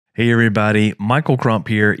Hey everybody, Michael Crump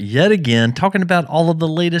here, yet again, talking about all of the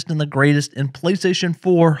latest and the greatest in PlayStation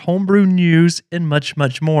 4 homebrew news and much,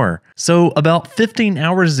 much more. So about 15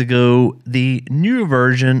 hours ago, the new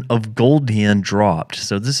version of GoldHEN dropped.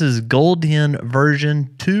 So this is GoldHEN version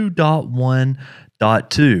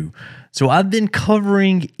 2.1.2. So I've been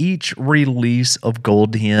covering each release of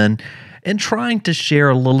GoldHEN and trying to share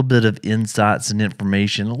a little bit of insights and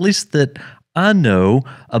information, at least that I know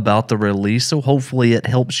about the release, so hopefully it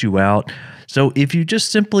helps you out. So if you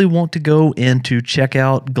just simply want to go and to check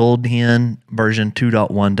out GoldHEN version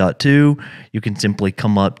 2.1.2, you can simply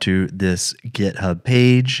come up to this GitHub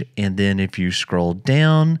page, and then if you scroll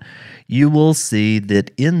down, you will see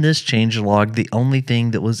that in this changelog, the only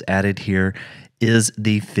thing that was added here is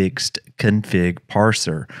the fixed config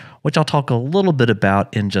parser, which I'll talk a little bit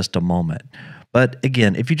about in just a moment. But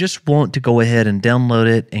again, if you just want to go ahead and download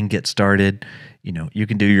it and get started, you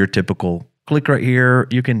can do your typical click right here,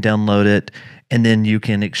 you can download it, and then you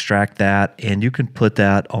can extract that and you can put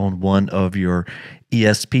that on one of your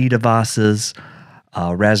ESP devices,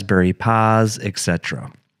 Raspberry Pis,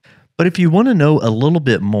 etc. But if you want to know a little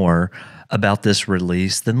bit more about this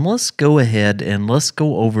release, then let's go ahead and let's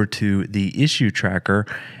go over to the issue tracker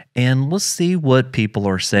and let's see what people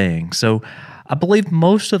are saying. So I believe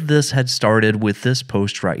most of this had started with this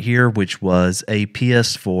post right here, which was a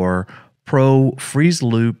PS4 Pro freeze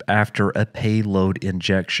loop after a payload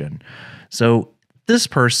injection. So this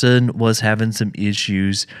person was having some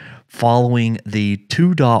issues following the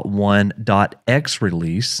 2.1.x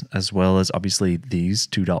release, as well as obviously these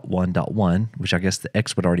 2.1.1, which I guess the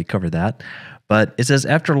X would already cover that. But it says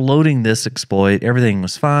after loading this exploit, everything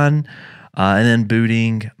was fine. And then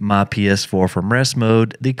booting my PS4 from rest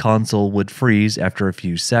mode, the console would freeze after a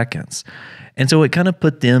few seconds. And so it kind of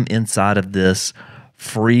put them inside of this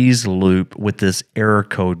freeze loop with this error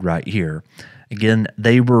code right here. Again,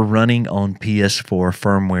 they were running on PS4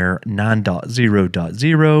 firmware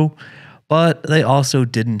 9.0.0, but they also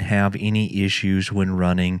didn't have any issues when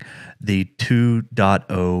running the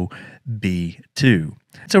 2.0b2.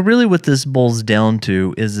 So really what this boils down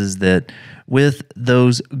to is that with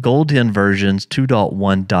those GoldHEN versions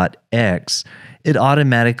 2.1.x, it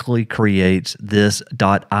automatically creates this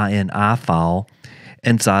 .ini file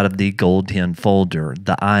inside of the GoldHEN folder.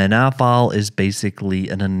 The ini file is basically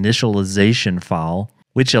an initialization file,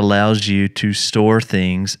 which allows you to store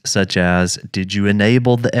things such as, did you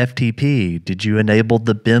enable the FTP? Did you enable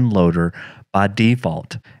the bin loader by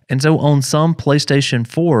default? And so on some PlayStation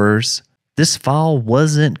 4s, this file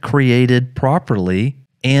wasn't created properly,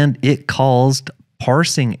 and it caused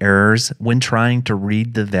parsing errors when trying to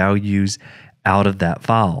read the values out of that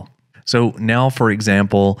file. So now, for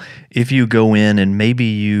example, if you go in and maybe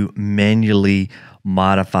you manually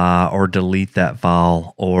modify or delete that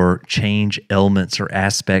file or change elements or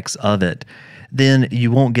aspects of it, then you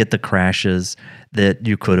won't get the crashes that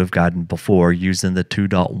you could have gotten before using the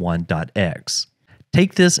 2.1.x.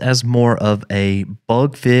 Take this as more of a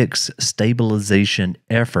bug fix stabilization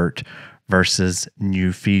effort versus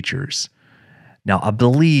new features. Now, I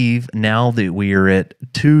believe now that we are at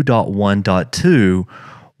 2.1.2,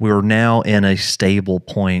 we're now in a stable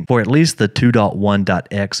point for at least the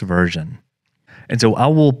 2.1.x version. And so I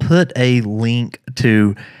will put a link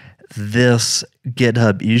to this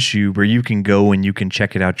GitHub issue where you can go and you can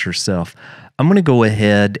check it out yourself. I'm going to go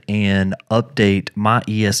ahead and update my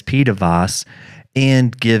ESP device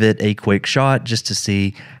and give it a quick shot just to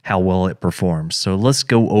see how well it performs. So let's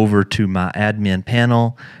go over to my admin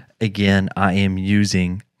panel. Again, I am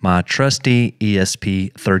using my trusty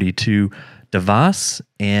ESP32 device,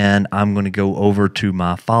 and I'm going to go over to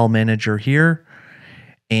my file manager here.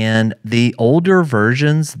 And the older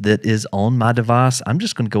versions that is on my device, I'm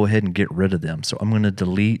just going to go ahead and get rid of them. So I'm going to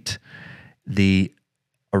delete the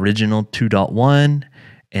original 2.1,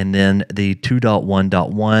 and then the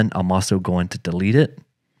 2.1.1, I'm also going to delete it.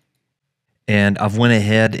 And I've went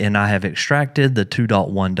ahead and I have extracted the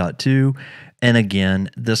 2.1.2. And again,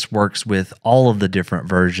 this works with all of the different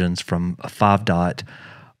versions from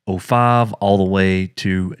 5.05 all the way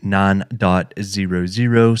to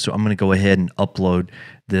 9.00. So I'm going to go ahead and upload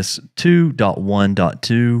this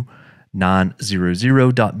 2.1.2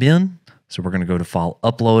 900.bin. So we're going to go to File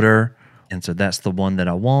Uploader. And so that's the one that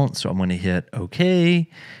I want. So I'm going to hit OK.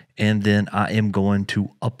 And then I am going to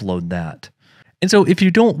upload that. And so if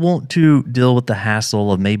you don't want to deal with the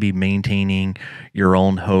hassle of maybe maintaining your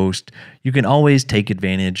own host, you can always take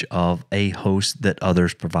advantage of a host that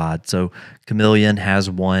others provide. So Kameleon has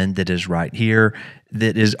one that is right here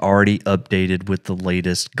that is already updated with the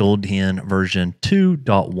latest GoldHEN version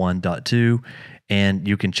 2.1.2. And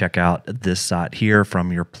you can check out this site here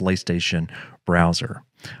from your PlayStation browser.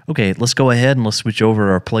 Okay, let's go ahead and let's switch over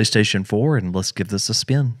to our PlayStation 4 and let's give this a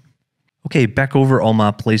spin. Okay, back over on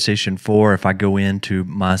my PlayStation 4, if I go into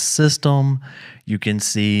my system, you can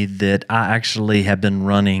see that I actually have been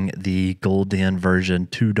running the GoldHEN version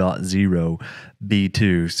 2.0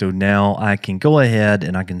 v2. So now I can go ahead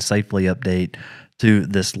and I can safely update to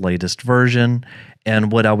this latest version.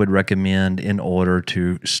 And what I would recommend in order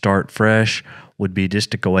to start fresh would be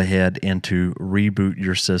just to go ahead and to reboot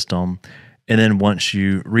your system. And then once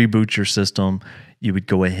you reboot your system, you would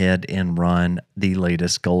go ahead and run the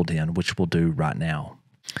latest GoldHEN, which we'll do right now.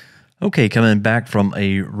 Okay, coming back from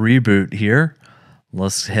a reboot here,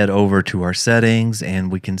 let's head over to our settings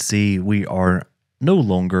and we can see we are no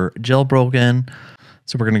longer jailbroken.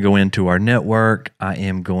 So we're going to go into our network. I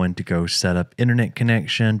am going to go set up internet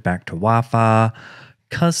connection back to Wi-Fi,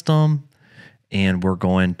 custom, and we're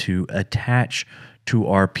going to attach to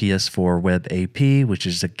our PS4 web AP, which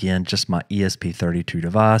is again just my ESP32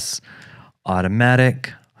 device.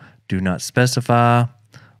 Automatic, do not specify,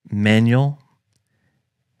 manual,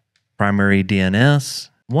 primary DNS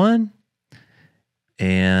 1,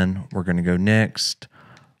 and we're going to go next.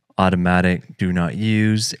 Automatic, do not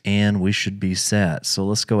use, and we should be set. So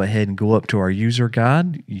let's go ahead and go up to our user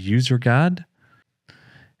guide,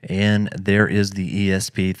 and there is the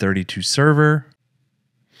ESP32 server.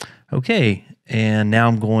 Okay, and now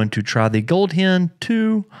I'm going to try the GoldHEN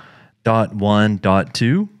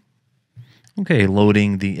 2.1.2. Okay,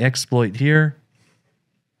 loading the exploit here.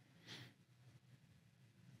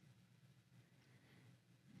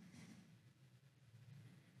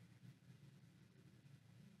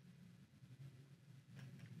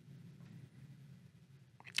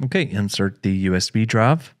 Okay, insert the USB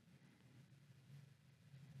drive.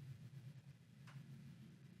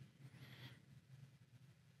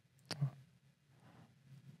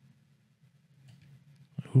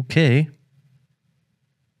 Okay.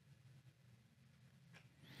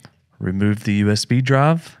 Remove the USB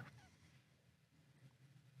drive.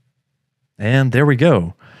 And there we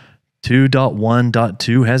go.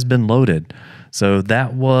 2.1.2 has been loaded. So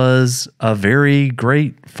that was a very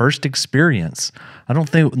great first experience. I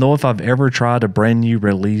don't know if I've ever tried a brand new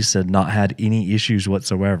release and not had any issues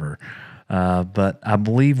whatsoever. But I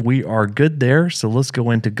believe we are good there. So let's go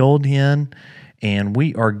into GoldHEN and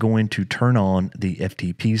we are going to turn on the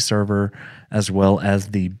FTP server as well as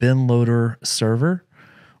the bin loader server.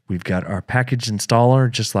 We've got our package installer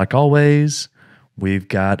just like always. We've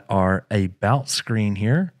got our about screen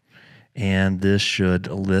here, and this should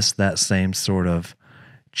list that same sort of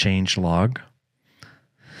change log.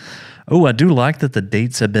 Oh, I do like that the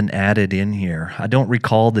dates have been added in here. I don't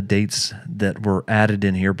recall the dates that were added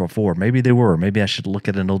in here before. Maybe they were. Maybe I should look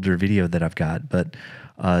at an older video that I've got. But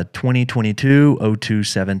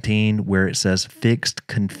 2022-02-17, where it says fixed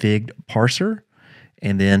config parser,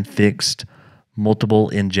 and then fixed multiple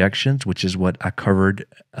injections, which is what I covered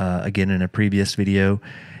again in a previous video.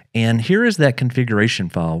 And here is that configuration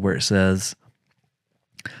file where it says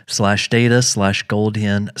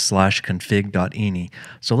 /data/goldhen/config.ini.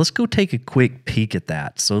 So let's go take a quick peek at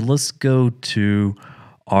that. So let's go to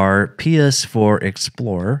our PS4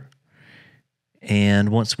 Explorer. And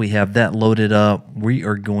once we have that loaded up, we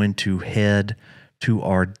are going to head to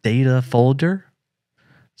our data folder.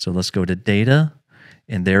 So let's go to data,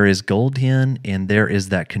 and there is GoldHEN, and there is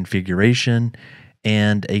that configuration.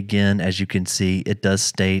 And again, as you can see, it does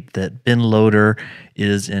state that bin loader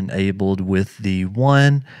is enabled with the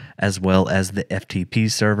 1, as well as the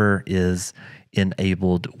FTP server is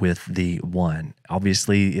enabled with the 1.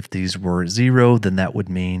 Obviously, if these were 0, then that would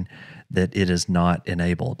mean that it is not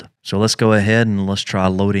enabled. So let's go ahead and let's try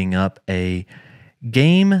loading up a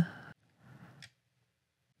game.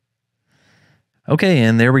 Okay,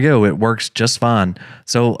 and there we go. It works just fine.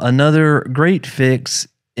 So another great fix,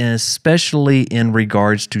 especially in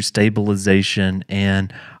regards to stabilization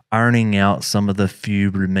and ironing out some of the few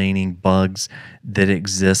remaining bugs that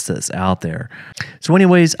exist that's out there. So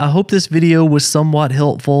anyways, I hope this video was somewhat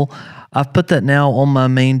helpful. I've put that now on my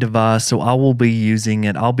main device, so I will be using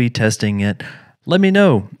it. I'll be testing it. Let me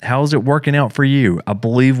know, how's it working out for you? I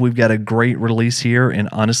believe we've got a great release here, and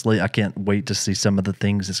honestly, I can't wait to see some of the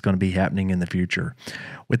things that's going to be happening in the future.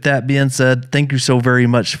 With that being said, thank you so very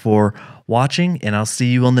much for watching, and I'll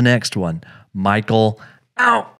see you on the next one. Michael, out!